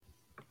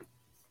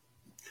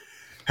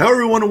Hello,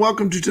 everyone, and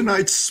welcome to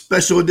tonight's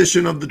special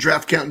edition of the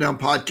Draft Countdown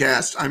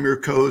podcast. I'm your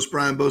co-host,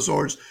 Brian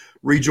Bozards.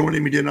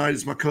 Rejoining me tonight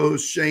is my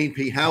co-host, Shane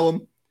P.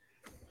 Hallam.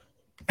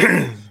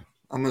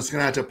 I'm just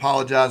going to have to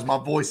apologize. My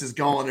voice is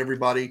gone,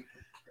 everybody.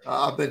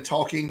 I've been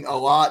talking a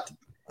lot.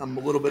 I'm a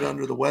little bit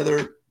under the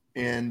weather,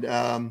 and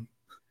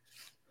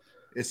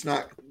this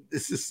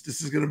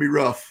is going to be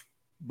rough.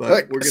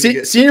 But we're going to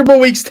get Senior Bowl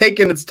week's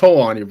taking its toll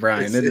on you,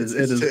 Brian. It is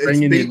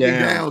bringing you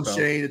down,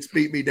 Shane. It's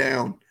beat me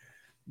down.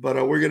 But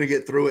we're going to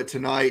get through it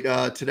tonight.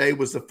 Today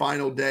was the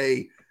final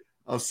day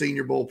of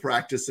Senior Bowl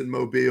practice in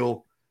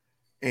Mobile.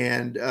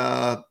 And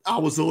I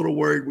was a little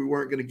worried we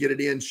weren't going to get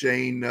it in,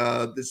 Shane.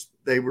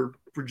 They were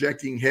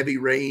projecting heavy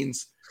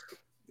rains,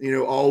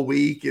 all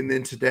week. And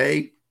then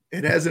today,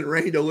 it hasn't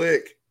rained a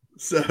lick.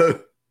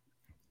 So,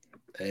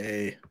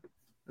 hey,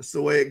 that's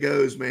the way it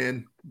goes,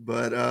 man.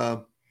 But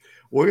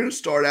we're going to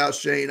start out,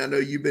 Shane. I know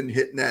you've been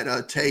hitting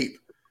that tape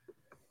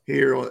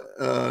here,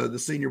 the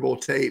Senior Bowl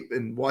tape,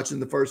 and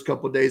watching the first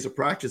couple of days of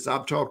practice.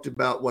 I've talked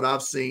about what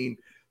I've seen,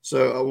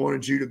 so I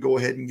wanted you to go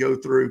ahead and go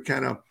through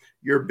kind of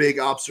your big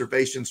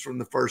observations from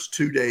the first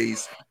 2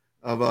 days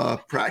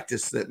of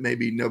practice that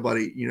maybe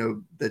nobody,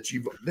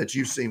 that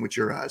you've seen with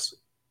your eyes.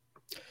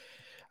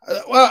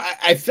 Well,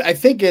 I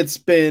think it's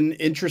been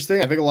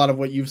interesting. I think a lot of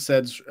what you've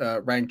said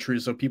rang true.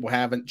 So people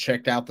haven't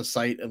checked out the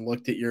site and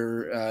looked at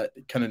your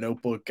kind of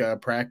notebook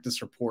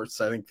practice reports.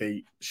 I think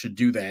they should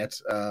do that.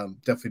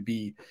 Definitely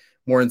be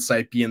more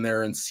insight, being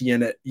there and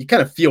seeing it. You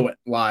kind of feel it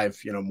live,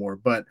 more.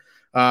 But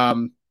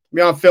on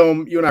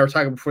film, you and I were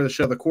talking before the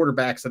show. The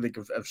quarterbacks, I think,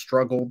 have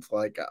struggled.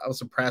 Like, I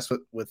was impressed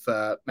with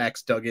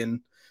Max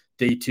Duggan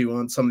day 2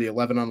 on some of the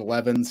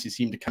 11-on-11s. He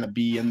seemed to kind of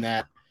be in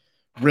that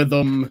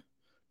rhythm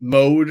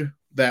mode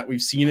that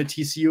we've seen at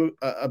TCU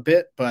a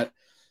bit, but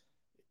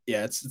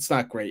yeah, it's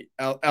not great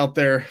out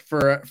there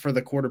for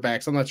the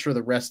quarterbacks. I'm not sure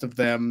the rest of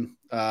them,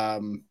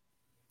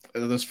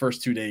 those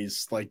first 2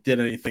 days, like, did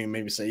anything,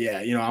 maybe say,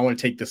 I want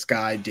to take this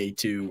guy day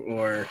 2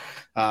 or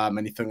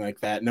anything like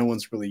that. No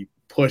one's really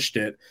pushed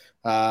it.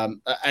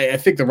 I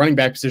think the running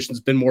back position has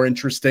been more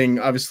interesting.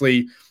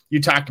 Obviously, you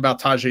talked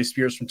about Tajay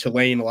Spears from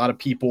Tulane. A lot of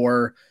people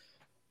are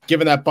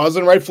giving that buzz,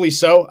 and rightfully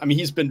so. I mean,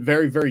 he's been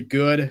very, very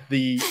good.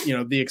 The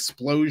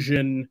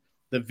explosion,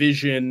 the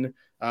vision,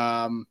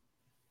 and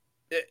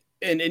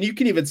you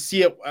can even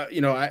see it.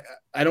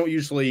 I don't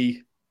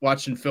usually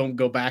watching film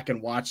go back and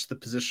watch the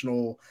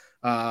positional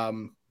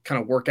kind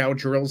of workout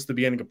drills at the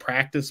beginning of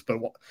practice, but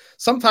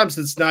sometimes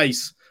it's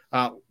nice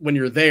when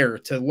you're there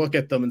to look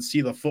at them and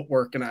see the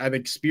footwork. And I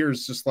think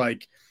Spears, just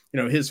like,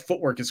 his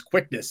footwork, his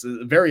quickness is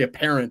very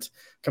apparent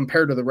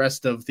compared to the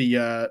rest of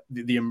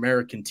the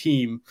American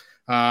team.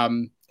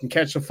 Can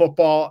catch the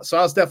football. So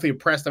I was definitely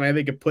impressed. I mean, I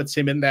think it puts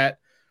him in that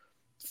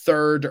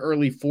 3rd,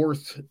 early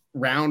 4th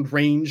round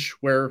range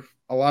where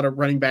a lot of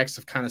running backs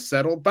have kind of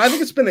settled. But I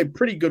think it's been a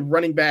pretty good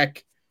running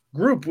back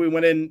group. We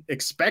went in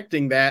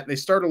expecting that. They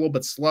started a little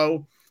bit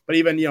slow, but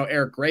even,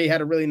 Eric Gray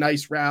had a really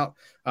nice route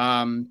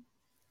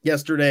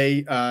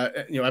yesterday.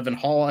 Evan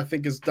Hall, I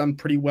think, has done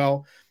pretty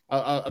well.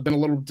 I've been a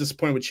little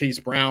disappointed with Chase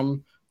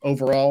Brown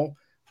overall.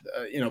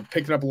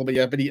 Picked it up a little bit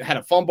yet, but he had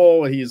a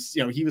fumble. He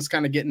was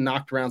kind of getting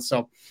knocked around.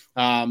 So,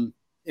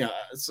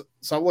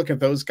 so I look at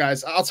those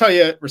guys. I'll tell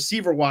you,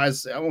 receiver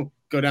wise, I won't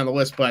go down the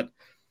list, but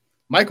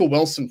Michael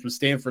Wilson from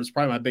Stanford is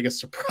probably my biggest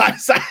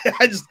surprise.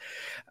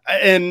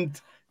 And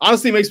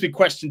honestly, it makes me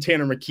question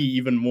Tanner McKee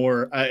even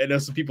more. I know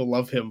some people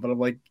love him, but I'm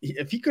like,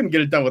 if he couldn't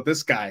get it done with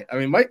this guy, I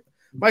mean,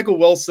 Michael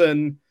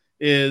Wilson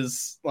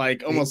is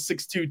like almost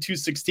 6'2",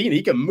 216.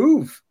 He can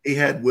move. He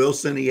had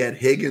Wilson, he had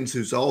Higgins,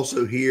 who's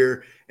also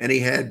here, and he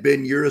had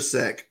Ben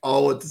Urasek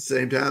all at the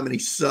same time, and he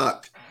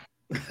sucked.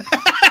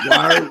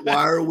 Why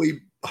are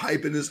we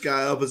hyping this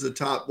guy up as a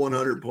top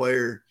 100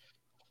 player?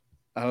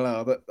 I don't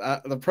know.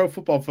 The Pro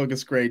Football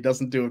Focus grade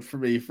doesn't do it for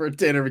me for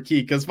Tanner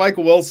McKee, because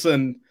Michael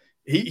Wilson,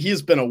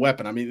 he's been a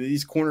weapon. I mean,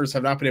 these corners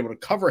have not been able to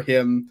cover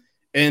him.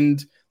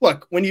 And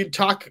look, when you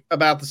talk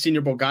about the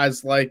Senior Bowl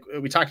guys, like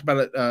we talked about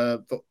it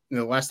the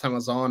last time I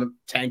was on,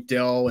 Tank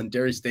Dell and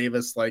Darius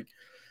Davis, like,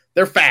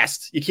 they're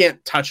fast. You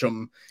can't touch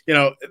them.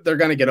 They're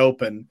going to get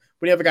open.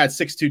 When you have a guy at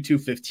 6'2",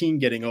 215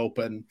 getting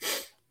open,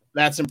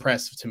 that's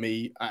impressive to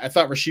me. I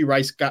thought Rashee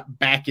Rice got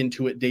back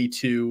into it day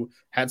 2,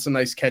 had some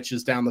nice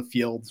catches down the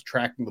field,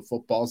 tracking the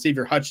football.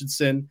 Xavier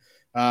Hutchinson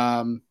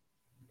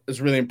has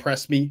really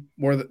impressed me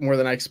more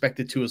than I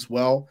expected to as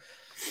well.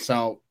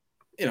 So,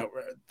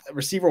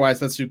 receiver wise,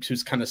 that's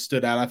who's kind of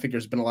stood out. I think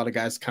there's been a lot of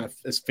guys kind of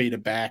has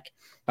faded back.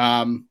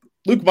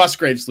 Luke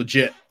Musgrave's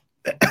legit.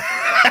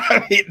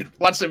 I mean,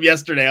 watched him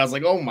yesterday. I was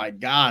like, oh my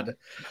God.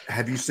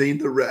 Have you seen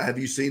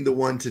the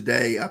one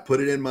today? I put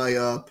it in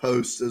my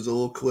post as a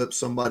little clip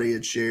somebody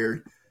had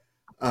shared.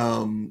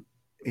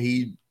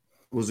 He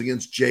was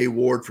against Jay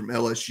Ward from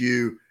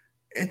LSU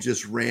and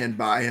just ran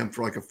by him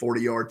for like a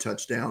 40-yard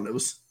touchdown. It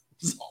was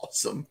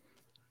awesome.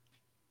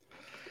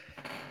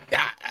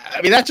 Yeah,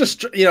 I mean, that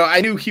just,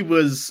 I knew he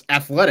was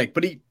athletic,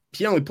 but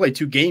he only played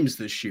 2 games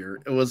this year.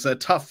 It was a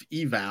tough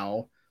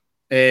eval,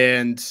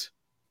 and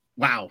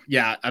Wow.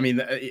 Yeah. I mean,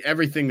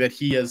 everything that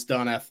he has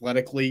done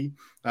athletically,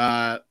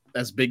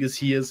 as big as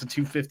he is at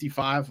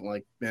 255,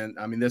 like, man,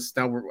 I mean, I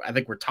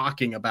think we're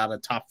talking about a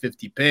top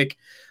 50 pick,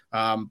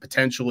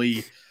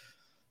 potentially.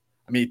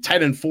 I mean,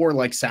 tight end 4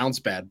 like sounds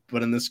bad,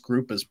 but in this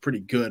group is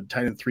pretty good.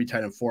 Tight end 3,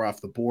 tight end 4 off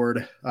the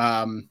board.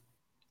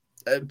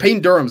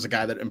 Payne Durham's a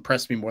guy that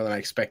impressed me more than I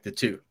expected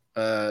too.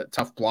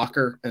 Tough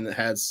blocker and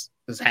has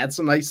had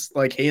some nice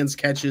like hands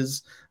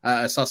catches.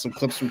 I saw some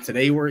clips from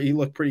today where he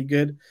looked pretty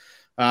good.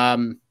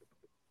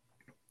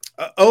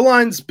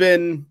 O-line's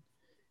been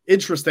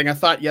interesting. I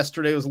thought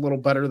yesterday was a little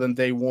better than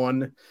day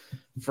one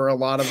for a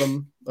lot of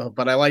them,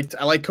 but I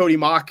like Cody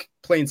Mock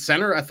playing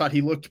center. I thought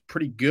he looked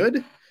pretty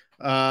good.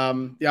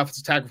 The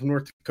offensive tackle from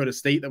North Dakota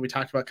State that we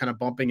talked about kind of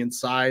bumping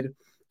inside.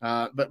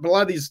 But a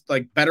lot of these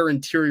like better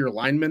interior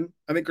linemen,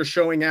 I think, are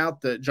showing out.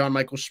 That John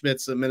Michael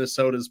Schmitz in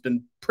Minnesota has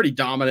been pretty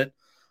dominant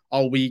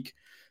all week.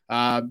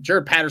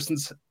 Jared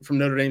Patterson's from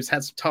Notre Dame's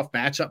had some tough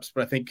matchups,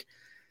 but I think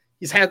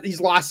he's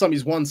lost some,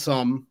 he's won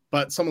some,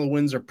 but some of the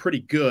wins are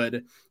pretty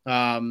good.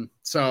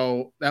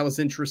 So that was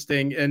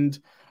interesting. And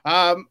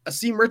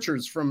Asim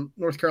Richards from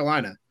North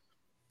Carolina,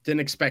 didn't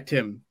expect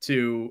him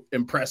to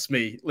impress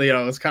me. You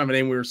know, it's kind of a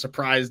name we were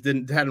surprised,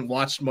 hadn't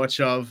watched much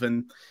of,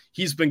 and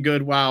he's been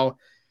good. Wow.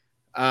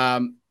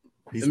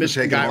 He's been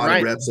taking a lot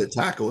of reps at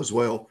tackle as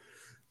well.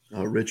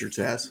 Richards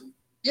has.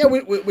 Yeah,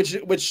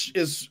 which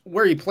is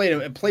where he played.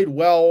 It played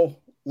well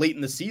late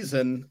in the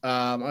season.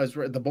 I was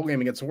at the bowl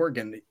game against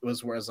Oregon. It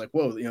was where I was like,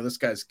 whoa, you know, this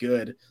guy's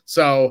good.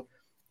 So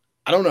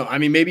I don't know. I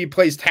mean, maybe he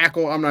plays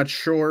tackle. I'm not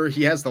sure.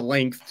 He has the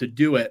length to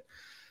do it.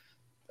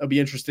 It'll be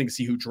interesting to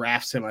see who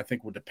drafts him. I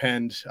think will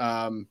depend.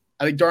 I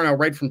think Darnell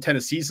Wright from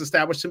Tennessee's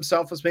established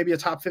himself as maybe a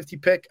top 50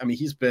 pick. I mean,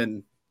 he's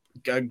been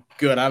good.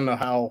 I don't know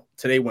how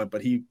today went,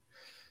 but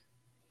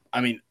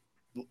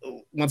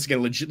once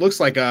again, legit looks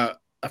like a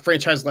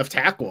franchise left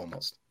tackle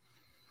almost.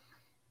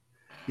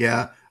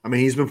 Yeah. I mean,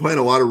 he's been playing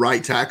a lot of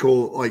right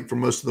tackle, like for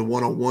most of the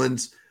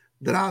one-on-ones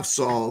that I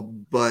saw,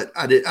 but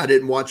I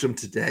didn't watch him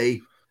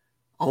today.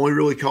 I only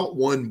really caught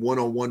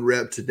one-on-one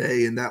rep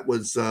today, and that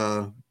was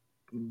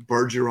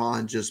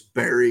Bergeron just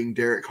burying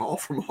Derek Hall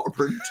from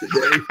Auburn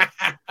today.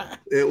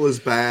 It was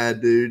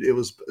bad, dude. It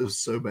was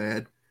so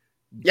bad.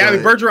 Yeah, I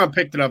mean, Bergeron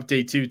picked it up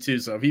day 2 too,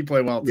 so if he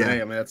played well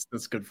today, I mean,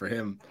 that's good for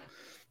him.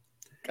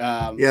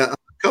 A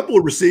couple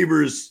of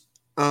receivers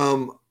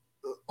on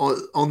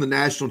the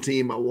national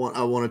team I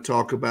want to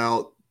talk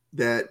about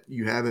that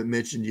you haven't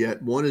mentioned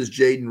yet. One is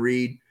Jaden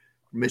Reed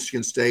from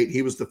Michigan State.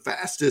 He was the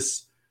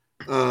fastest,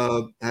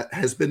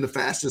 has been the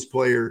fastest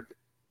player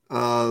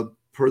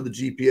per the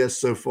GPS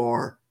so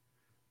far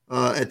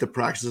at the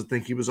practice. I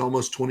think he was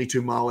almost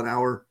 22 mile an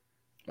hour.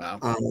 Wow.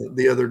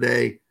 The other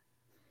day.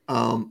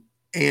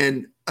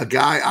 And a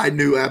guy I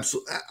knew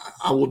absolutely,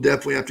 I will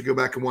definitely have to go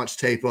back and watch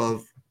tape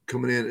of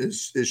coming in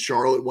is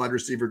Charlotte wide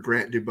receiver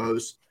Grant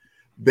Dubose.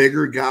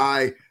 Bigger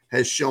guy,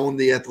 has shown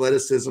the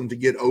athleticism to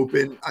get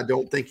open. I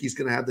don't think he's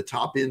going to have the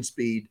top end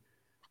speed,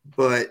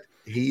 but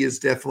he is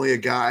definitely a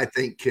guy I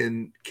think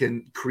can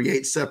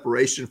create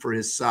separation for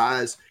his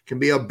size, can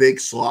be a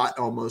big slot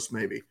almost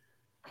maybe.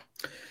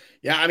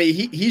 Yeah, I mean,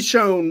 he's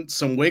shown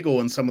some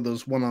wiggle in some of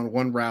those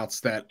one-on-one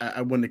routes that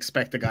I wouldn't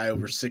expect a guy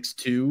over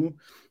 6'2"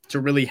 to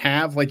really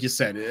have. Like you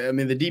said, I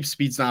mean, the deep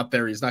speed's not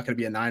there. He's not going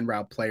to be a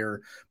 9-route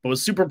player, but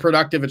was super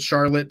productive at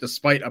Charlotte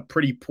despite a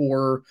pretty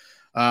poor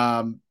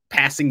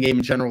passing game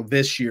in general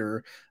this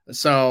year.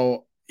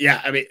 So,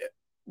 yeah, I mean,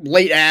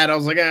 late ad, I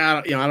was like,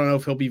 I don't know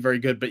if he'll be very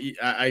good, but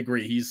I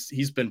agree.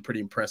 He's been pretty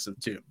impressive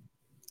too.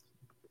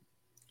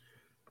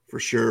 For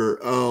sure.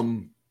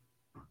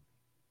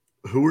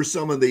 Who are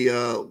some of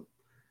the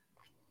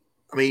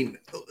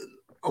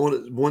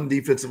one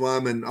defensive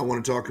lineman I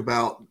want to talk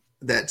about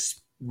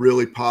that's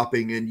really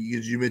popping, and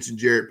you mentioned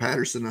Jarrett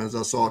Patterson, as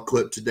I saw a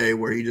clip today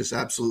where he just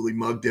absolutely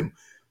mugged him.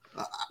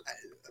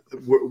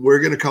 We're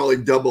going to call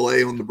him Double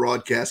A on the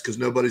broadcast because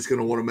nobody's going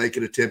to want to make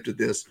an attempt at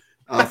this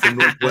from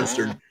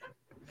Northwestern.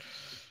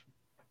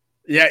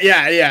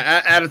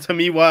 Yeah.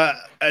 Adetomiwa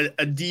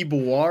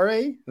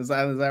Adibaware. Is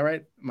that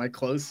right? Am I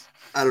close?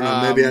 I don't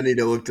know. Maybe I need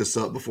to look this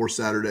up before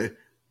Saturday.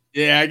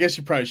 Yeah, I guess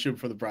you probably should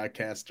for the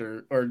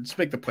broadcaster, or just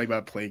make the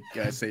play-by-play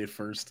guy say it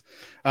first.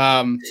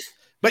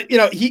 But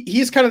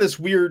he's kind of this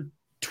weird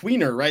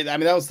tweener, right? I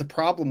mean, that was the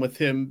problem with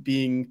him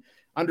being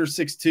under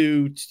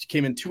 6'2",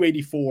 came in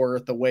 284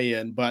 at the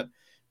weigh-in, but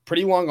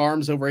pretty long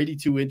arms, over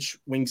 82-inch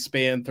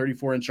wingspan,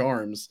 34-inch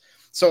arms.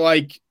 So,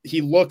 like,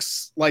 he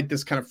looks like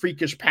this kind of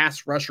freakish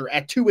pass rusher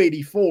at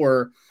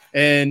 284.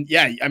 And,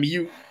 yeah, I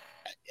mean,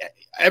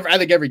 I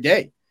think every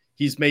day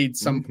he's made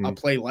a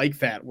play like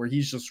that where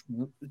he's just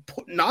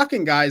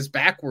knocking guys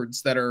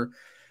backwards that are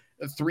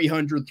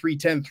 300,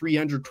 310,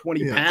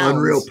 320 pounds.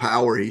 Unreal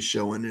power he's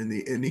showing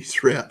in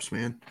these reps,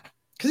 man.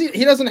 Because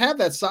he doesn't have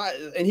that size,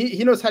 and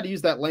he knows how to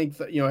use that length.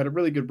 Had a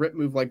really good rip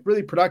move, like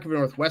really productive in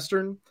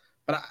Northwestern.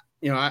 But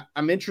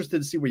I'm interested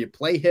to see where you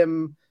play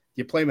him.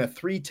 You play him at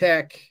 3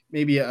 tech,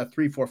 maybe a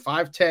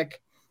 3-4-5 tech.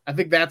 I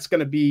think that's going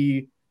to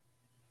be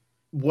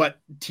what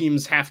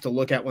teams have to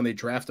look at when they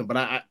draft him.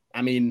 But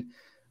I mean,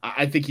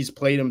 I think he's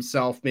played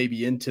himself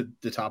maybe into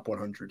the top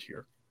 100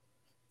 here.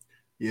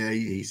 Yeah,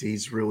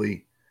 he's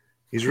really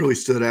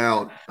stood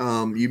out.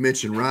 You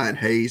mentioned Ryan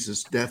Hayes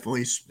is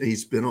definitely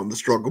he's been on the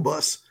struggle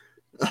bus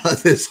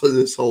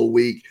this whole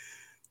week.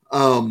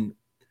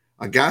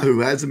 A guy who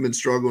hasn't been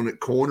struggling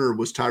at corner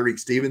was Tyreek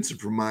Stevenson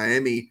from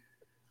Miami.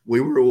 We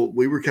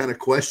were kind of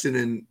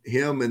questioning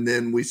him, and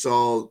then we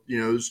saw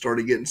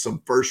started getting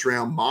some first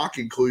round mock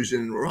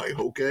inclusion, and we're like,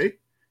 okay,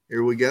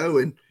 here we go.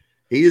 And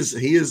he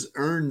has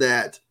earned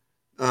that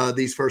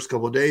these first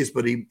couple of days,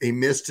 but he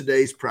missed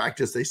today's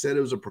practice. They said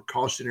it was a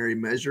precautionary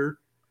measure.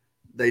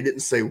 They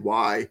didn't say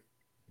why,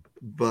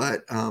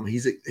 but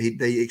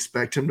they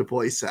expect him to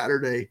play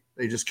Saturday.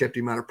 They just kept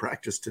him out of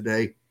practice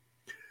today.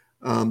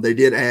 They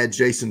did add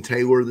Jason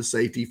Taylor, the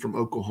safety from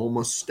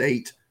Oklahoma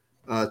State,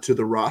 to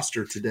the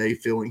roster today,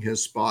 filling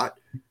his spot.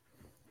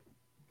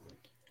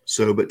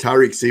 So, but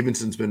Tyreek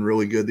Stevenson's been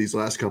really good these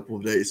last couple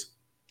of days.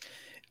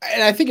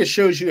 And I think it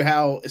shows you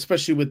how,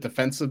 especially with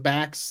defensive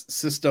backs,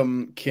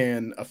 system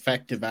can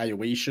affect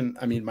evaluation.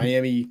 I mean,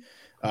 Miami,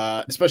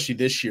 especially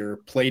this year,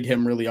 played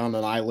him really on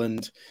an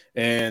island,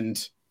 and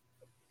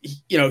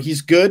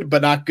he's good,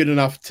 but not good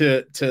enough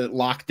to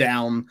lock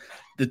down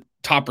the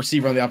top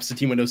receiver on the opposite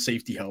team with no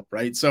safety help,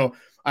 right? So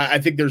I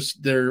think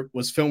there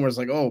was film where it's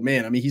like, oh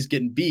man, I mean, he's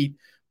getting beat,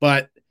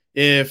 but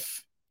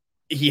if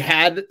he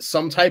had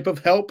some type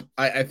of help,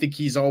 I think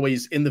he's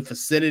always in the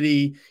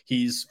vicinity.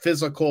 He's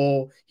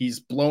physical.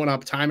 He's blowing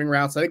up timing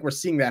routes. I think we're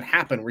seeing that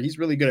happen where he's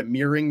really good at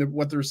mirroring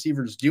what the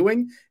receiver's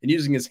doing and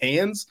using his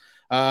hands.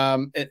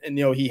 And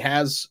he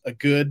has a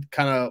good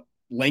kind of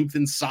length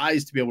and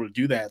size to be able to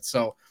do that.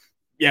 So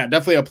yeah,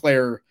 definitely a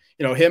player,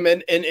 him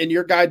and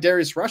your guy,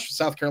 Darius Rush from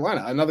South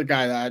Carolina, another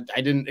guy that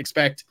I didn't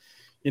expect,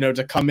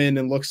 to come in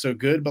and look so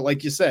good. But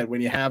like you said,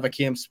 when you have a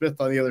Cam Smith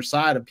on the other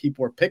side and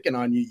people are picking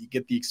on you, you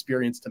get the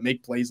experience to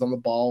make plays on the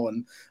ball.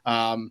 And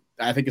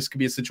I think this could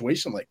be a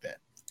situation like that.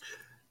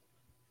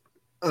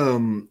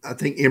 I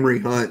think Emory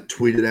Hunt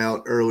tweeted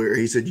out earlier.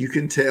 He said, you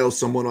can tell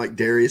someone like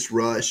Darius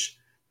Rush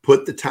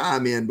put the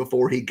time in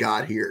before he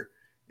got here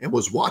and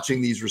was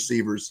watching these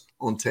receivers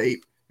on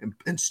tape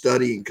and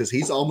studying, because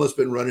he's almost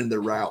been running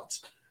their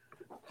routes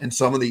and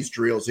some of these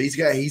drills.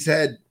 He's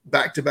had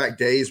back-to-back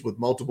days with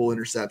multiple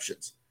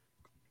interceptions.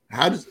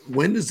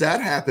 When does that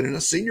happen in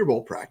a Senior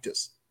Bowl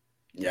practice?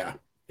 Yeah.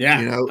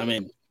 I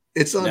mean,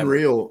 it's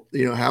unreal,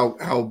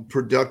 how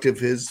productive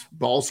his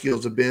ball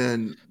skills have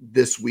been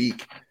this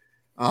week.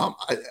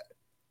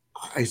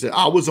 I said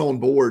I was on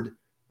board.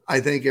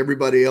 I think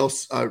everybody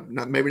else,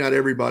 maybe not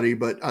everybody,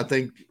 but I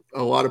think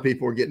a lot of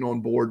people are getting on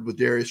board with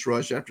Darius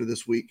Rush after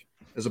this week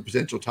as a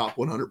potential top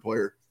 100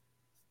 player.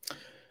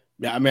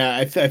 Yeah, I mean,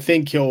 I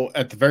think he'll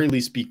at the very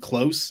least be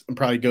close and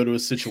probably go to a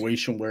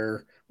situation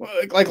where,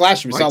 like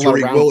last year, we saw a lot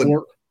of round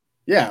four.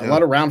 Yeah, a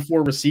lot of round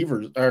four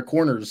receivers or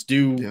corners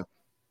do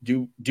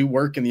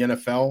work in the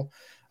NFL.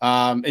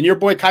 And your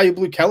boy Kyu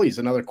Blue Kelly is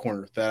another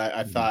corner that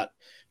I thought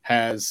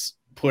has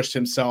pushed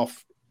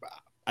himself,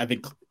 I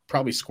think,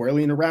 probably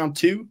squarely in round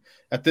 2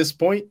 at this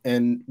point,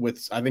 and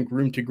with I think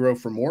room to grow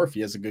for more if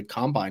he has a good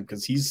combine,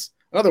 because he's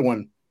another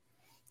one.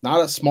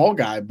 Not a small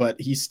guy,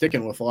 but he's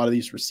sticking with a lot of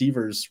these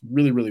receivers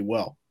really, really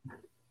well.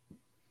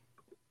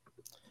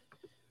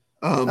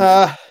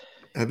 Have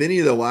any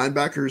of the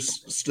linebackers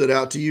stood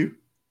out to you?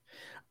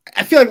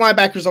 I feel like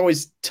linebackers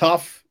always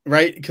tough,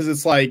 right? Because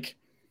it's like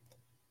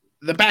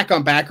the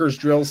back-on-backers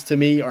drills to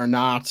me are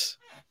not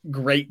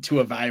great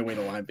to evaluate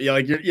a line.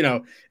 Like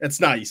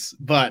it's nice,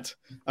 but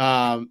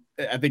I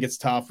think it's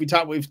tough. We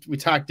talked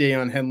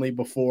Dayon Henley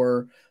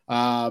before.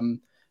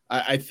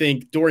 I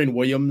think Dorian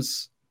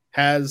Williams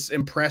has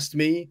impressed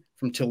me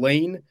from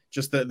Tulane.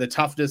 Just the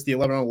toughness, the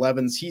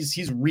 11-on-11s.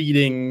 He's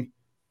reading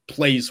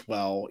plays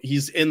well.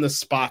 He's in the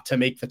spot to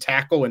make the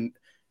tackle, and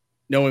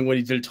knowing what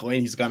he did at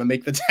Tulane, he's gonna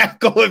make the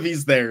tackle if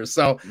he's there.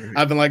 So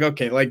I've been like,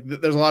 okay, like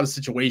there's a lot of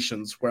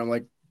situations where I'm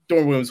like,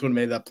 Dorian Williams would have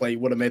made that play,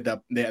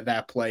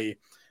 that play.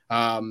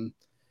 And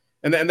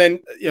then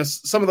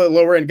some of the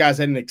lower end guys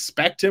I didn't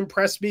expect to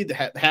impress me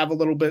to have a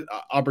little bit.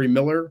 Aubrey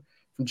Miller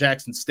from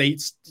Jackson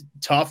State's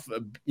tough,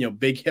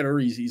 big hitter.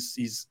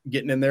 He's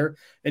getting in there,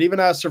 and even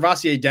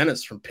Servassier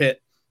Dennis from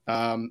Pitt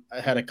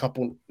had a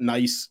couple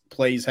nice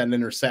plays, had an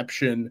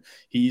interception.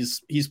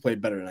 He's played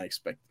better than I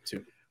expected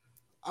to.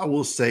 I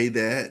will say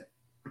that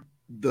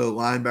the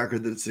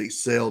linebacker that's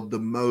excelled the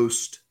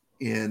most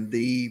in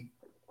the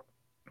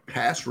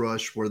pass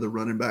rush, where the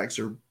running backs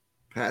are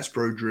pass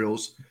pro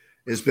drills,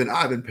 has been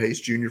Ivan Pace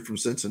Jr. from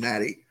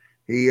Cincinnati.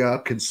 He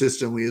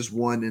consistently has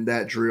won in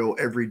that drill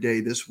every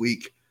day this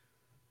week.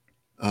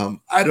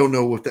 I don't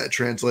know if that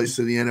translates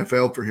to the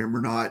NFL for him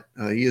or not.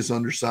 He is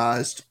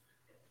undersized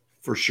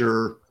for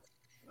sure.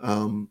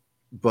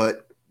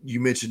 But you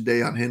mentioned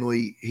Dayon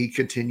Henley. He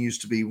continues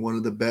to be one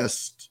of the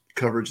best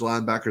coverage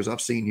linebackers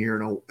I've seen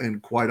here in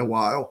quite a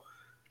while.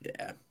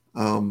 Yeah.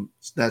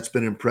 That's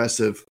been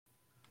impressive.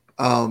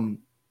 And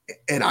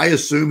I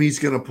assume he's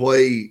going to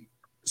play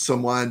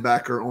some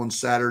linebacker on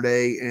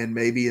Saturday and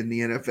maybe in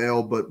the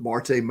NFL, but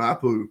Marte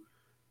Mapu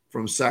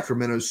from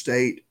Sacramento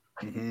State,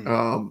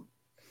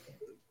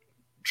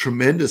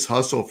 tremendous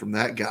hustle from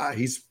that guy.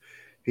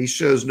 He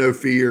shows no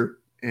fear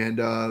and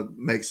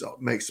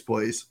makes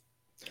plays.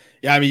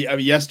 Yeah, I mean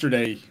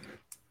yesterday,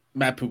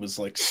 Mapu was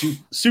like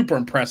super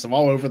impressive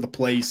all over the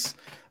place,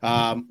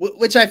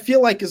 which I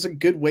feel like is a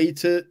good way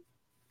to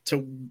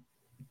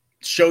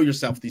show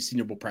yourself these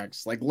Senior Bowl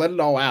practices. Like, let it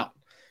all out.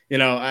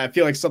 I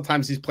feel like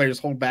sometimes these players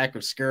hold back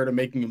or scared of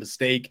making a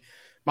mistake.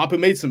 Mapu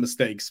made some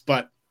mistakes,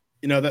 but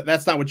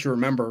that's not what you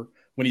remember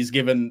when he's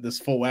given this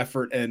full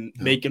effort and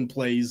making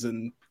plays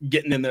and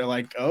getting in there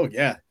like, oh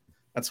yeah,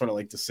 that's what I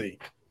like to see.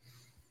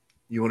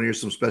 You want to hear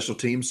some special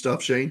team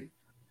stuff, Shane?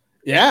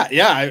 Yeah,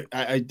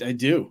 I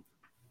do.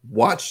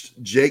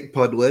 Watched Jake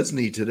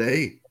Podlesny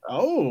today.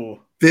 Oh,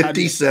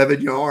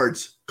 57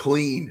 yards,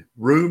 clean,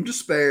 room to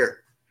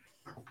spare.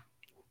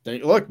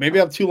 Look,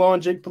 maybe I'm too low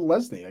on Jake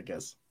Podlesny, I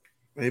guess.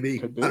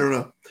 Maybe. I don't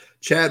know.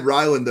 Chad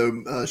Ryland,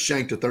 though,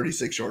 shanked a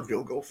 36-yard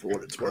field goal for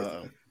what it's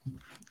worth.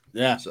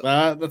 That's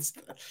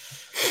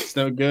it's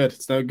no good.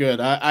 It's no good.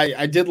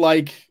 I did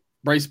like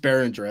Bryce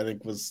Behringer, I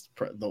think, was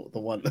the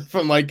one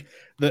from like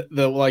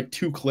the like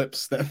two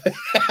clips that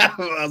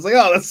I was like,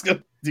 oh, that's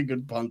good. Do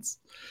good punts.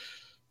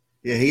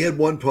 Yeah, he had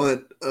one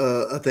punt,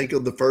 I think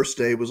on the first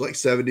day was like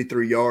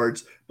 73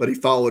 yards, but he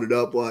followed it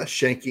up by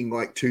shanking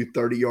like two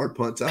 30-yard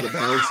punts out of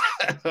bounds.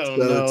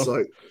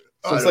 No.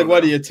 It's like,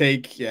 what do you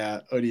take?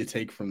 Yeah, what do you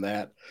take from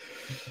that?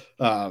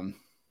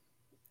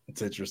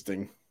 It's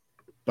interesting.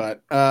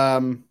 But I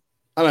don't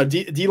know,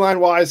 D-line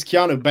wise,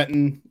 Keanu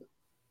Benton,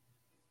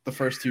 the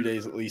first 2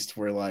 days at least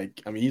were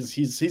like, I mean,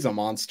 he's a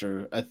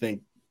monster. I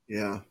think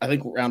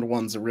round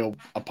one's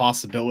a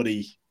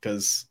possibility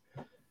because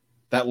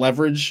that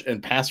leverage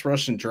and pass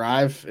rush and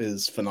drive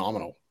is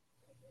phenomenal.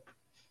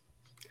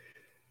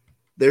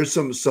 There's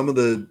some of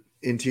the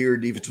interior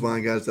defensive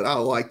line guys that I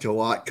liked a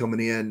lot coming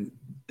in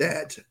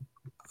that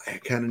I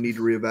kind of need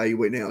to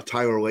reevaluate now.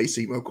 Tyler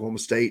Lacey from Oklahoma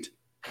State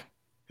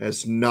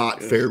has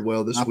not fared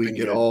well this week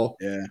at all.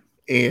 Yeah.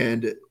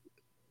 And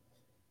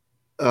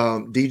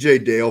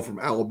DJ Dale from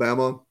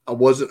Alabama, I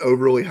wasn't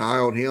overly high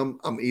on him.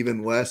 I'm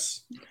even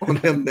less on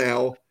him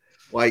now.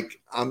 Like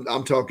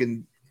I'm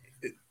talking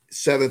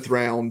 7th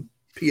round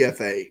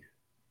PFA,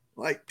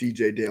 like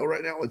DJ Dale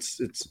right now.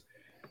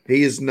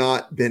 He has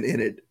not been in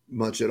it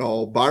much at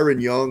all.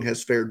 Byron Young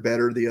has fared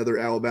better, the other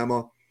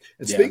Alabama.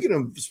 And speaking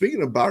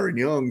of Byron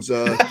Young's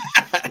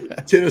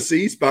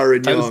Tennessee's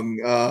Byron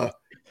Young,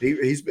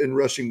 he's been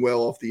rushing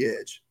well off the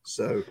edge.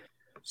 So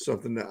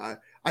something that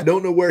I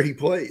don't know where he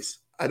plays.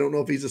 I don't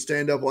know if he's a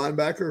stand-up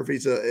linebacker or if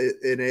he's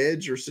an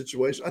edge or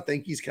situation. I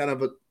think he's kind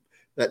of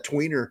that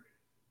tweener,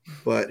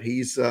 but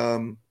he's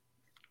had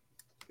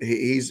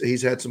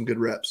some good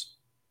reps.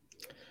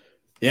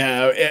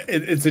 Yeah,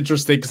 it's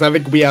interesting because I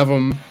think we have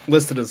him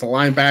listed as a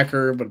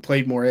linebacker, but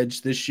played more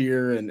edge this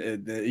year,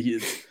 and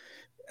he's,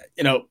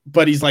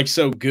 but he's like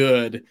so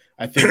good.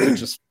 I think to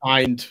just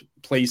find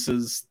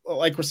places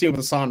like we're seeing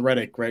with Hassan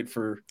Reddick, right,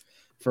 for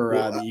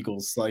the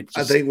Eagles. Like,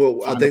 I think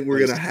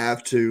we're gonna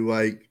have to,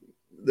 like,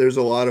 there's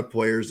a lot of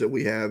players that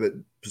we have at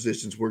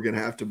positions we're gonna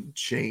have to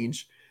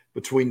change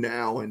between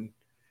now and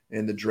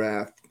the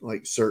draft.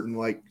 Like certain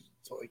like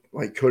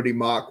Cody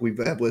Mock, we've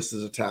had listed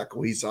as a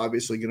tackle. He's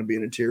obviously going to be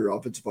an interior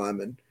offensive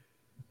lineman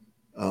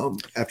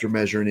after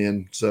measuring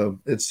in. So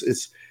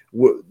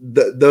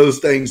those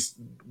things.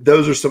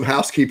 Those are some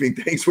housekeeping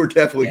things we're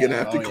definitely going to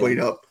have to clean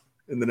up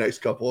in the next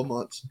couple of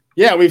months.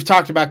 Yeah, we've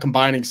talked about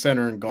combining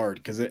center and guard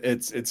because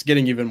it's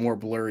getting even more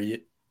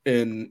blurry.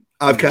 I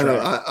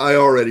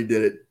already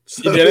did it.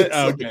 So you did it?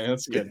 Oh, okay,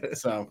 that's good.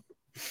 Yeah.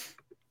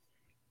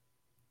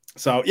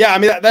 So yeah, I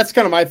mean that's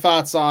kind of my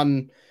thoughts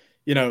on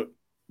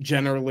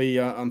generally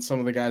on some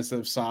of the guys that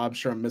I've saw. I'm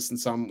sure I'm missing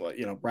some.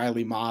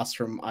 Riley Moss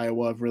from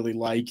Iowa I've really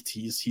liked.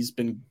 He's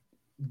been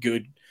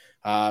good.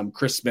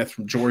 Chris Smith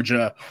from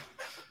Georgia,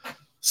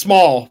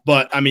 small,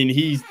 but I mean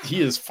he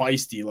is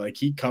feisty. Like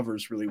he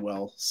covers really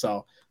well.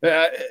 So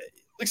like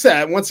I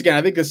said, once again,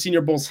 I think the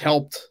Senior Bowl's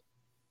helped.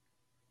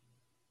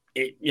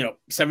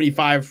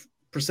 75%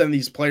 of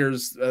these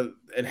players,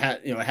 it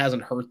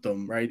hasn't hurt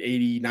them, right?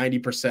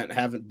 80-90%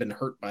 haven't been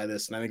hurt by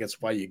this, and I think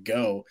that's why you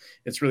go.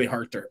 It's really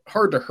hard to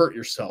hurt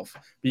yourself,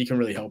 but you can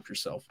really help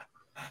yourself.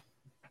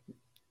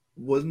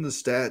 Wasn't the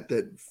stat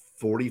that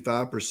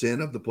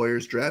 45% of the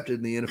players drafted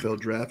in the NFL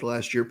draft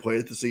last year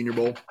played at the Senior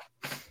Bowl?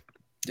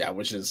 Yeah,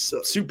 which is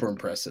super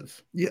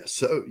impressive. Yeah,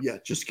 so yeah,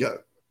 just go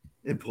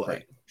and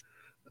play.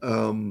 Right.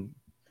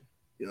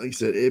 Like you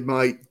said, it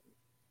might.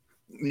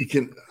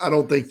 I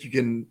don't think you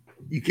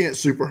can't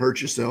super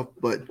hurt yourself,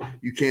 but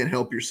you can't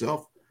help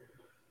yourself.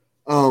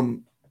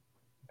 Tyson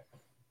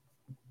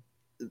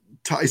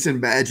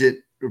Bagent,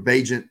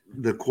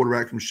 the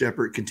quarterback from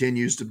Shepherd,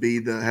 continues to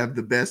have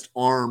the best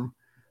arm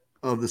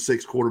of the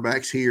 6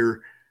 quarterbacks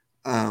here.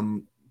 I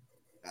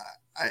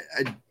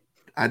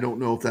don't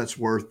know if that's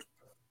worth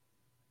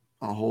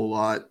a whole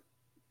lot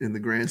in the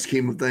grand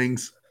scheme of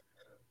things.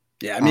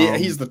 Yeah, I mean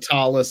he's the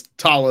tallest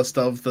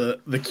of the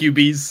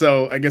QBs,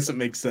 so I guess it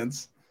makes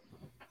sense.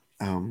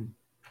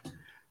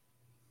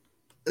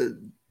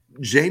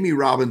 Jamie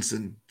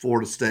Robinson,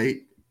 Florida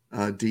State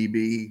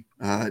DB,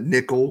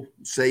 nickel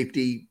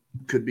safety,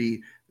 could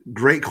be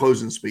great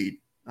closing speed.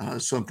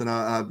 Something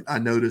I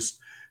noticed.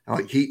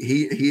 Like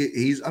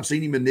he's I've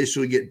seen him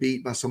initially get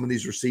beat by some of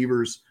these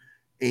receivers,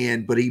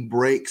 but he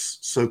breaks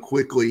so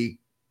quickly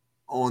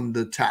on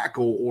the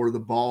tackle or the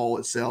ball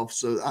itself.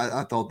 So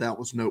I thought that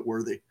was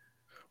noteworthy.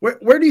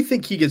 Where do you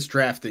think he gets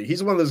drafted?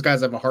 He's one of those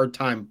guys I have a hard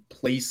time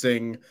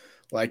placing.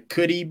 Like,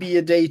 could he be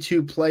a day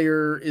 2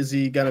 player? Is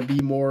he going to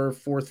be more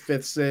fourth,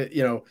 fifth,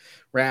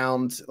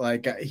 round?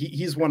 Like,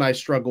 he's one I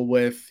struggle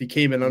with. He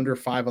came in under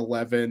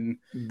 5'11".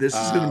 This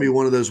is going to be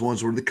one of those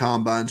ones where the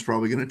combine's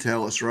probably going to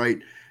tell us, right?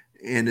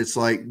 And it's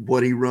like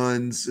what he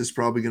runs is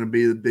probably going to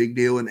be the big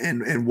deal,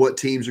 and what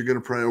teams are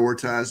going to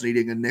prioritize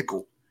needing a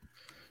nickel.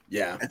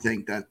 Yeah, I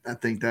think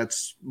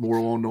that's more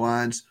along the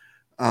lines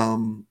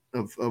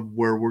of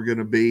where we're going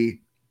to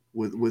be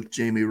with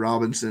Jamie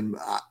Robinson.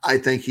 I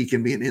think he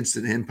can be an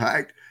instant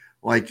impact.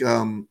 Like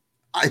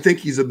I think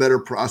he's a better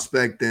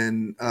prospect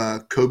than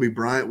Kobe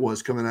Bryant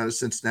was coming out of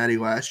Cincinnati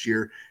last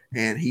year,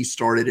 and he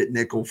started at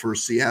nickel for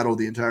Seattle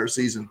the entire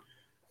season.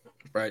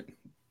 Right.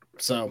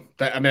 So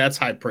that's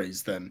high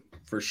praise then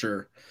for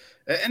sure.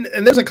 And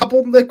there's a couple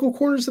of nickel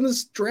corners in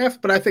this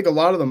draft, but I think a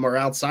lot of them are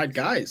outside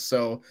guys.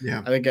 So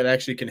yeah, I think it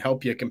actually can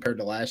help you compared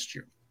to last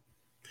year.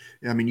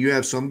 Yeah, I mean, you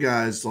have some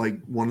guys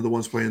like one of the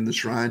ones playing the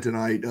Shrine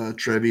tonight,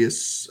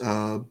 Trevius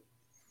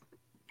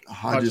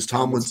Hodges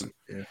Tomlinson.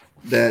 Yeah.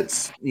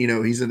 That's,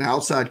 he's an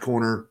outside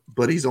corner,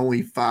 but he's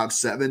only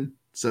 5'7".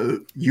 So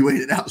you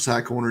ain't an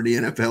outside corner in the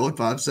NFL at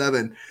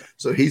 5'7".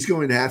 So he's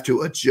going to have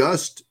to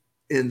adjust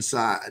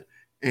inside.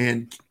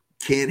 And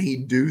can he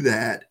do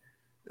that?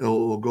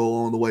 It'll go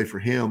along the way for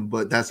him,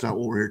 but that's not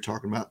what we're here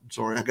talking about.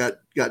 Sorry, I got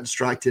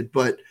distracted.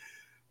 But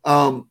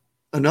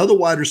another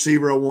wide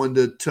receiver I wanted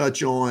to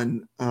touch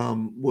on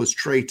was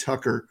Trey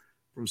Tucker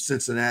from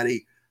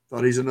Cincinnati.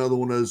 Thought he's another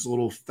one of those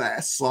little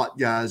fast slot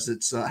guys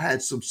that's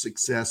had some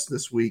success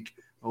this week,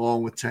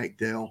 along with Tank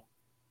Dell.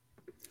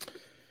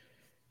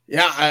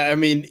 Yeah, I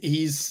mean,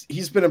 he's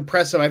been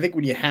impressive. I think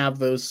when you have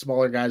those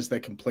smaller guys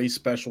that can play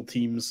special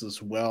teams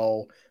as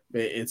well,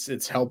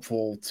 it's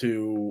helpful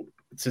to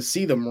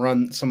see them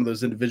run some of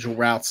those individual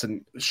routes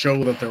and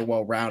show that they're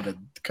well-rounded.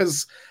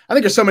 Because I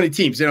think there's so many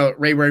teams,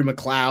 Ray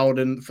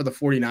McLeod and for the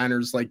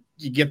 49ers, like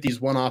you get these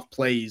one-off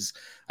plays.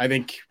 I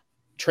think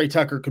Trey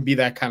Tucker could be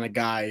that kind of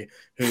guy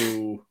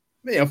who,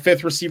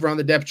 fifth receiver on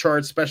the depth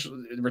chart,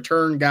 special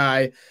return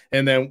guy,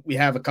 and then we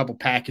have a couple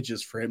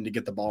packages for him to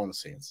get the ball in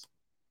his hands.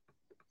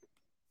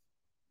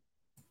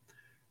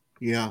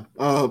 Yeah.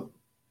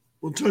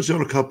 We'll touch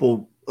on a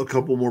couple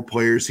more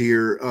players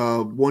here.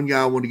 One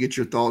guy I want to get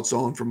your thoughts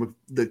on from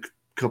the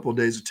couple of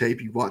days of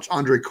tape you watched,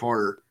 Andre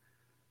Carter,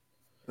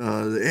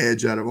 the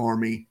edge out of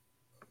Army.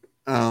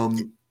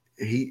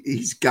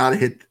 He's got to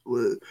hit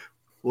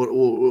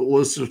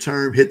what's the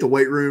term? Hit the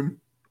weight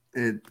room,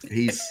 and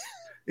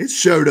it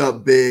showed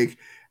up big.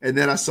 And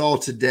then I saw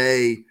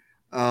today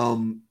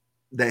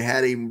they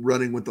had him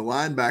running with the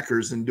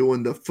linebackers and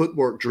doing the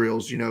footwork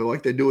drills,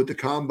 like they do at the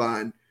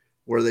combine,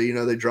 where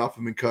they drop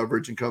him in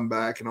coverage and come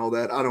back and all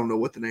that. I don't know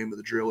what the name of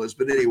the drill is,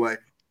 but anyway,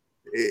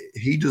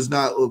 he does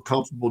not look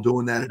comfortable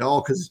doing that at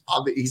all because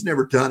he's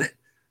never done it.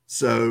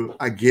 So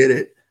I get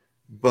it,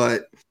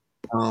 but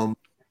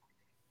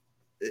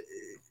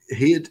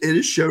it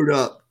has showed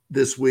up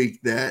this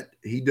week that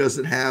he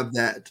doesn't have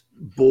that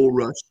bull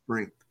rush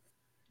strength.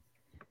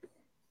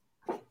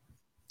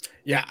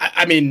 Yeah,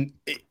 I mean,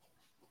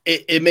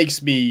 it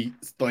makes me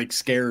like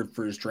scared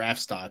for his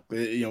draft stock.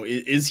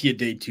 Is he a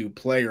day 2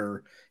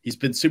 player? He's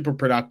been super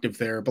productive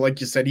there, but like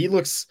you said, he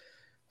looks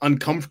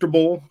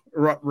uncomfortable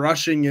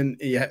rushing in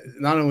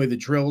not only the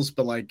drills,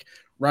 but like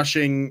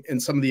rushing in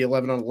some of the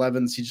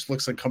 11-on-11s. He just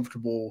looks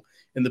uncomfortable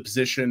in the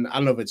position. I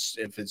don't know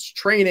if it's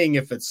training,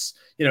 if it's,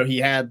 he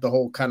had the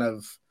whole kind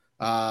of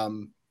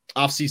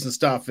off-season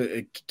stuff.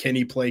 Can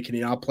he play? Can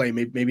he not play?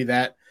 Maybe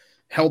that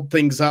held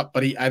things up,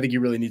 but I think he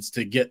really needs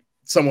to get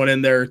someone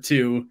in there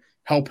to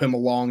help him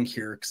along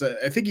here. Cause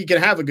I think he can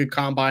have a good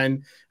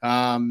combine.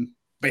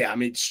 But yeah, I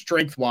mean,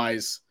 strength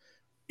wise,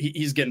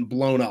 he's getting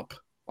blown up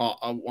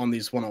on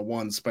these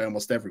one-on-ones by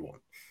almost everyone.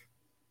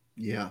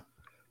 Yeah.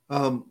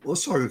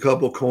 Let's talk a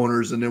couple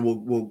corners and then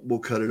we'll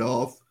cut it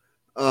off.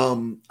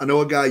 I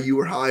know a guy you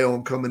were high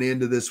on coming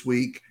into this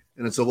week,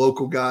 and it's a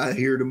local guy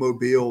here to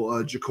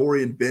Mobile,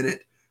 Jacorian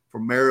Bennett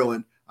from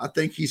Maryland. I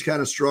think he's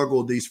kind of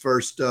struggled these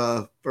first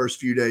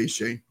few days,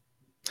 Shane.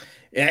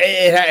 Yeah,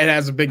 it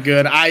hasn't been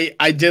good.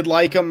 I did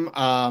like him.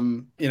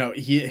 Him and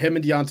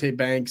Deonte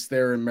Banks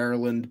there in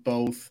Maryland,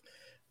 both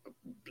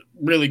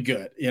really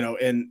good,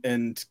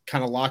 and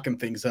kind of locking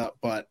things up.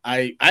 But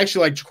I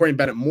actually like Jacorian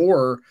Bennett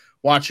more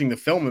watching the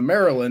film in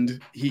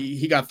Maryland.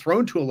 He got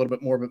thrown to a little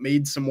bit more, but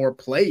made some more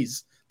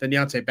plays than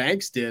Deonte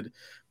Banks did.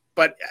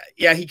 But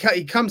yeah, he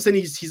comes in.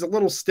 He's a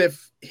little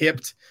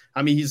stiff-hipped.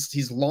 I mean,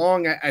 he's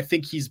long. I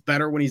think he's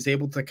better when he's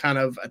able to kind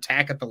of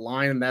attack at the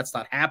line, and that's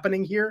not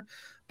happening here.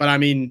 But I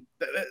mean,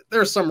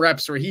 there are some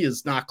reps where he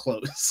is not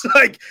close.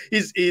 Like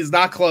he's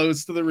not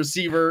close to the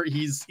receiver.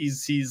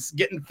 He's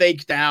getting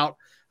faked out.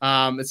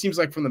 It seems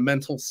like from the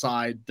mental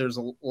side, there's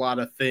a lot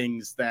of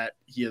things that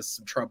he has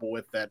some trouble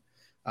with that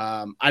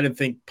I didn't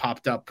think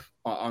popped up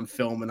on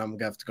film, and I'm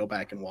gonna have to go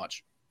back and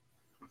watch.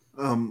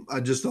 I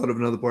just thought of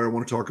another player I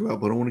want to talk about,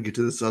 but I want to get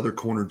to this other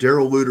corner.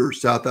 Darrell Luter,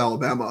 South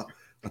Alabama.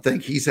 I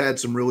think he's had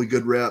some really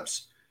good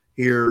reps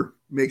here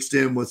mixed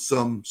in with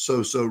some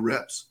so-so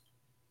reps.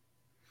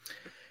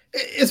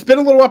 It's been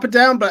a little up and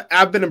down, but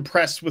I've been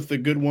impressed with the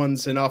good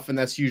ones enough, and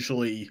that's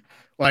usually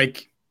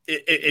like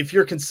if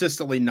you're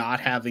consistently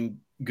not having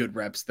good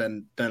reps,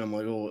 then I'm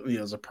like, oh,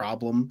 it's a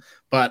problem.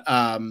 But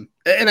and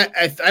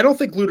I don't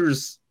think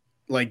Luter's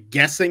like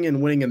guessing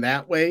and winning in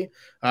that way.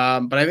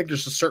 But I think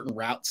there's just certain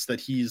routes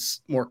that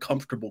he's more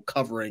comfortable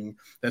covering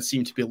that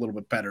seem to be a little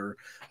bit better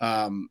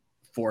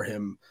for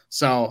him.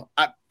 So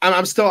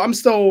I'm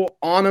still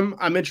on him.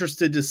 I'm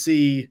interested to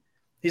see.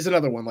 He's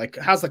another one. Like,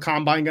 how's the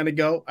combine going to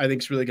go? I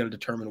think it's really going to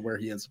determine where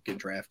he ends up getting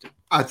drafted.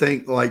 I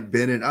think, like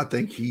Bennett, I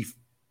think he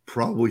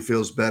probably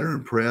feels better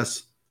in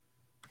press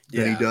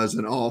than he does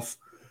in off.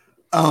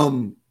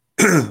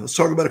 Let's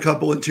talk about a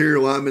couple interior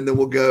linemen, then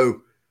we'll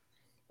go.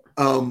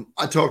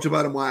 I talked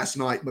about him last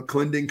night.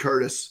 McClendon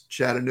Curtis,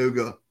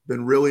 Chattanooga.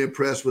 Been really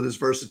impressed with his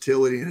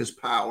versatility and his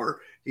power.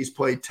 He's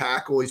played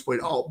tackle. He's played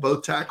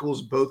both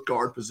tackles, both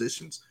guard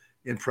positions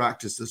in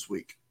practice this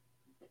week.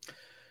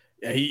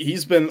 Yeah,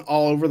 he's been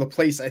all over the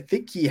place. I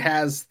think he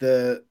has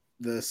the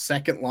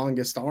second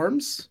longest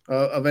arms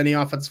of any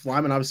offensive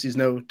lineman. Obviously, he's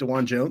no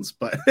DeJuan Jones,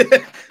 but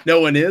no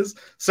one is.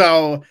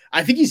 So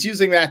I think he's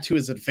using that to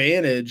his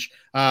advantage.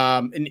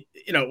 And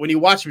when you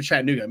watch him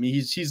Chattanooga, I mean,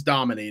 he's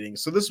dominating.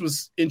 So this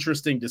was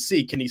interesting to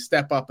see. Can he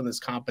step up in this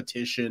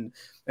competition?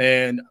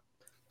 And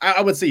I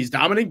would say he's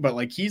dominating, but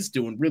like he's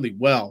doing really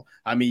well.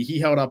 I mean, he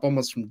held up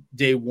almost from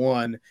day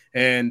one,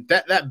 and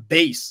that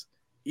base,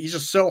 he's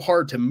just so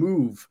hard to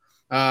move.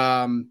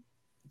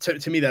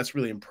 To me, that's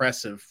really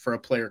impressive for a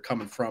player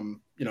coming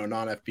from,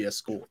 non-FBS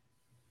school.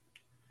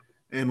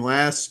 And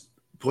last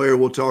player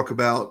we'll talk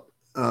about,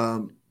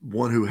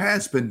 one who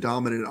has been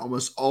dominant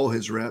almost all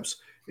his reps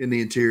in the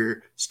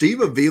interior,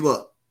 Steve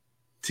Avila,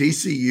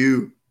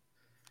 TCU.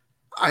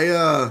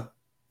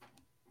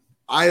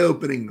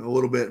 Eye-opening a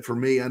little bit for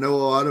me. I know a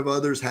lot of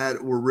others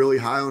were really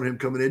high on him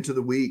coming into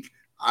the week.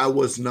 I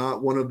was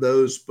not one of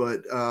those,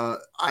 but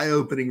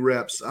eye-opening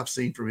reps I've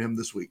seen from him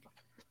this week.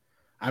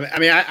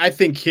 I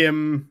think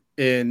him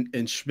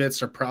and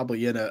Schmitz are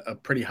probably in a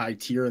pretty high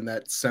tier in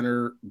that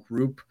center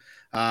group,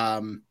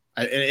 and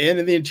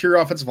in the interior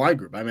offensive line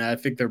group. I mean, I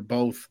think they're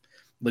both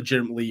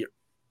legitimately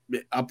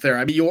up there.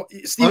 I mean,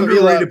 Steve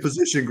underrated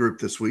position group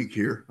this week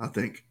here, I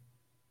think.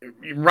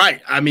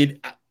 Right. I mean,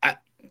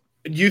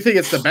 do you think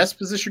it's the best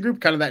position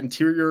group, kind of that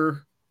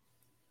interior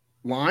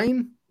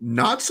line?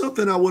 Not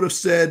something I would have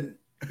said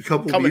a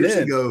couple of years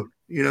ago.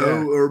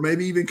 Or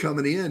maybe even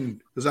coming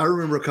in, because I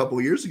remember a couple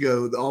of years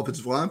ago, the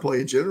offensive line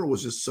play in general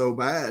was just so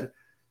bad.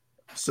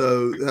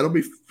 So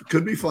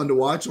could be fun to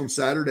watch on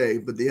Saturday.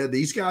 But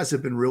these guys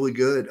have been really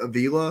good.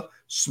 Avila,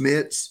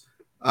 Schmitz,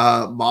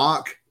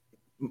 Mock,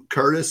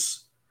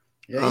 Curtis,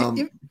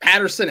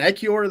 Patterson,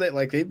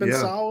 Ekiyor, they've been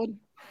solid.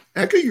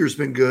 Ekiyor's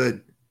been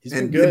good. He's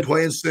been good. And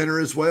playing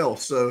center as well.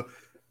 So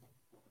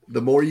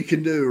the more you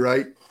can do,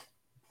 right?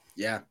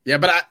 Yeah,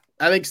 but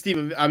I think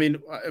Steve. I mean,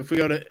 if we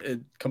go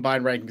to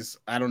combined rankings,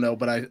 I don't know,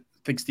 but I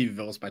think Steve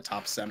Avila is my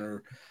top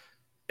center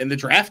in the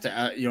draft.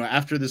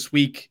 After this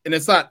week, and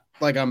it's not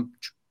like I'm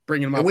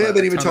bringing him up. And we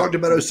haven't even talked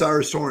about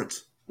Osiris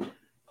Torrance.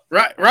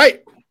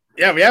 Right.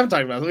 Yeah, we haven't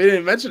talked about it. We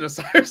didn't mention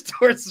Osiris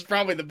Torrance is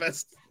probably the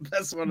best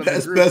one of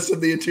the group. Best of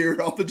the interior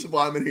offensive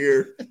lineman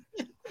here.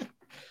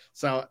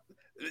 So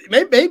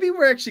maybe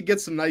we're actually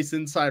get some nice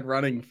inside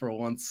running for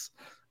once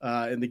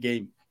in the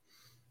game.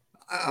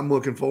 I'm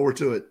looking forward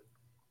to it,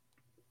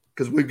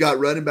 because we've got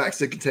running backs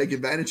that can take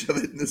advantage of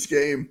it in this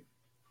game.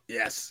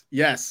 Yes.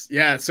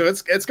 Yeah. So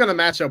it's going to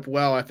match up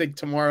well. I think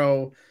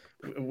tomorrow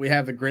we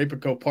have the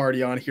Grapico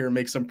party on here and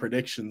make some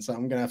predictions. So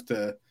I'm going to have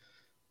to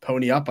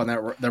pony up on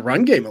the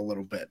run game a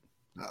little bit.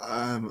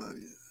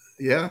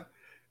 Yeah.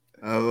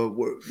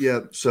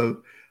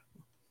 So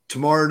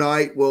tomorrow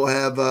night we'll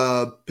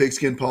have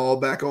Pigskin Paul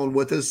back on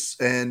with us,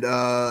 and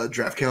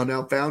Draft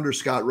Countdown founder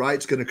Scott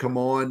Wright's going to come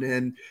on,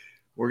 and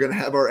we're going to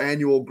have our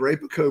annual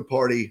Grapico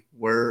party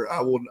where I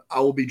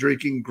will be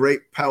drinking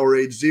Grape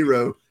Powerade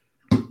Zero,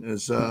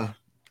 as I'm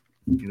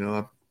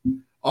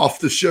off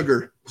the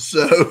sugar,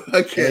 so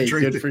I can't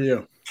drink the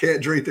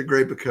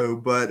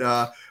Grapico.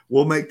 But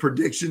we'll make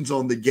predictions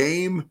on the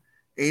game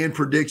and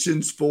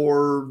predictions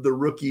for the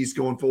rookies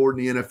going forward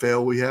in the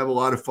NFL. We have a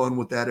lot of fun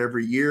with that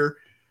every year.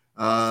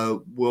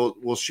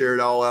 We'll share it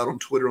all out on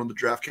Twitter on the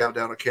Draft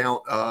Countdown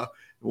account.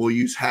 We'll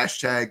use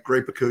hashtag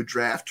Grapico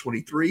Draft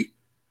 23.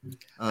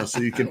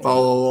 So you can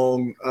follow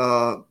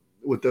along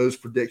with those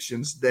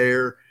predictions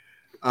there.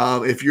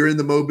 If you're in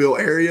the Mobile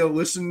area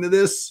listening to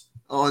this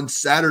on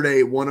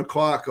Saturday at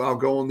 1:00, I'll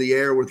go on the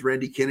air with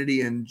Randy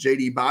Kennedy and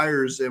JD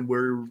Byers, and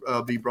we'll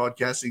be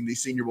broadcasting the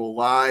Senior Bowl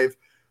live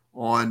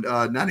on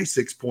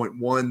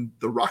 96.1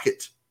 The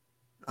Rocket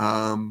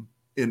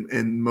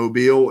in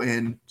Mobile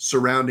and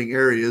surrounding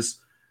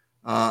areas.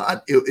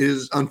 It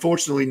is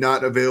unfortunately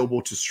not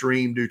available to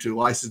stream due to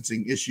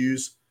licensing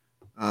issues.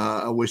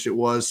 I wish it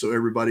was so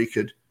everybody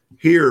could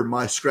hear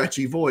my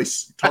scratchy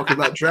voice talk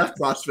about draft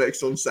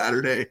prospects on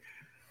Saturday.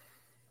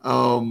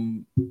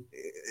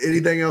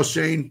 Anything else,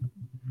 Shane?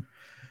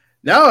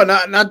 No,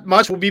 not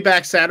much. We'll be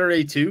back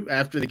Saturday too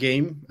after the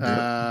game.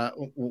 Yep.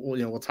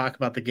 We'll talk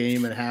about the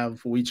game and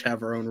we'll each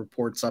have our own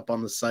reports up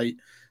on the site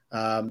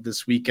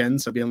this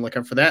weekend. So be on the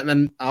lookout for that. And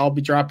then I'll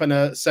be dropping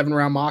a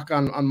 7-round mock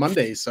on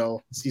Monday.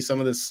 So see some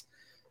of this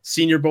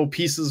Senior Bowl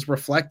pieces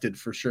reflected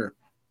for sure.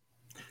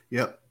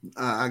 Yep.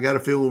 I got a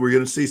feeling we're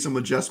going to see some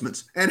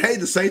adjustments. And hey,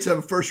 the Saints have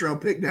a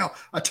 1st-round pick now.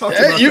 I talked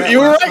about that. You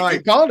were right. Night.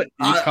 You called it.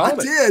 I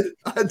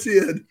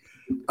did.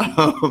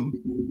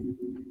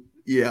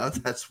 Yeah,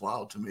 that's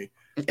wild to me.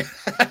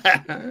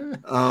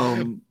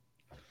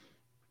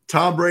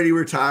 Tom Brady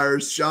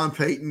retires. Sean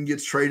Payton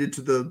gets traded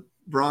to the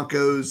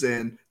Broncos,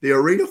 and the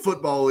Arena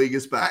Football League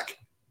is back.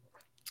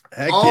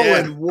 Heck all yeah.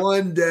 in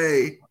one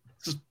day.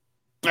 Just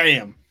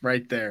bam,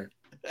 right there.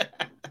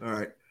 All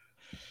right.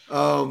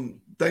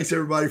 Thanks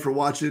everybody for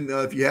watching.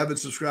 If you haven't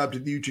subscribed to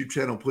the YouTube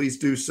channel, please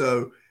do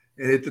so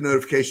and hit the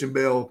notification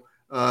bell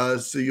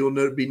so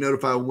you'll be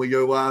notified when we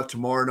go live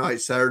tomorrow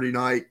night, Saturday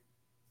night,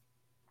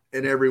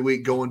 and every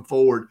week going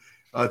forward.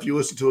 If you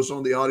listen to us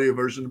on the audio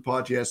version of the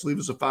podcast, leave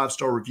us a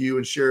 5-star review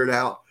and share it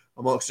out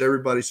amongst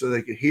everybody so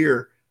they can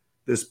hear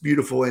this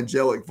beautiful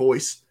angelic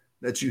voice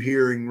that you're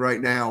hearing right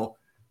now.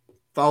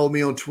 Follow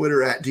me on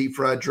Twitter at Deep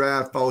Fried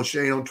Draft. Follow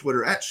Shane on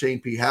Twitter at Shane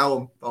P.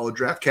 Hallam. Follow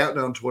Draft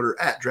Countdown on Twitter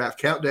at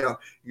Draft Countdown.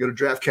 You go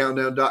to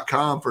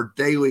draftcountdown.com for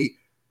daily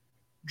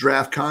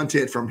draft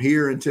content from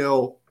here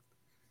until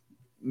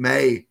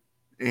May.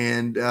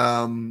 And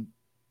go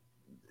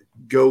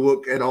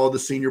look at all the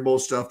Senior Bowl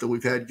stuff that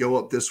we've had go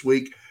up this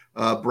week.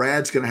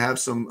 Brad's going to have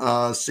some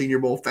Senior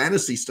Bowl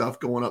fantasy stuff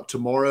going up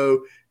tomorrow,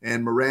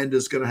 and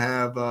Miranda's going to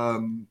have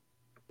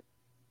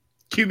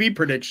QB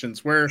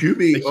predictions. Where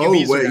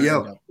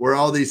where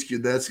all these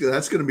that's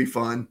going to be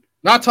fun.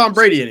 Not Tom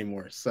Brady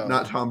anymore. So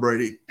not Tom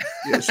Brady.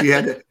 Yeah, she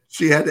had to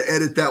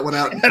edit that one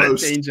out and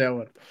post. Change that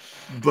one.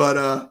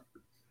 But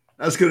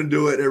that's going to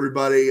do it.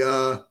 Everybody,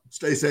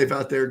 stay safe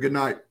out there. Good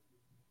night.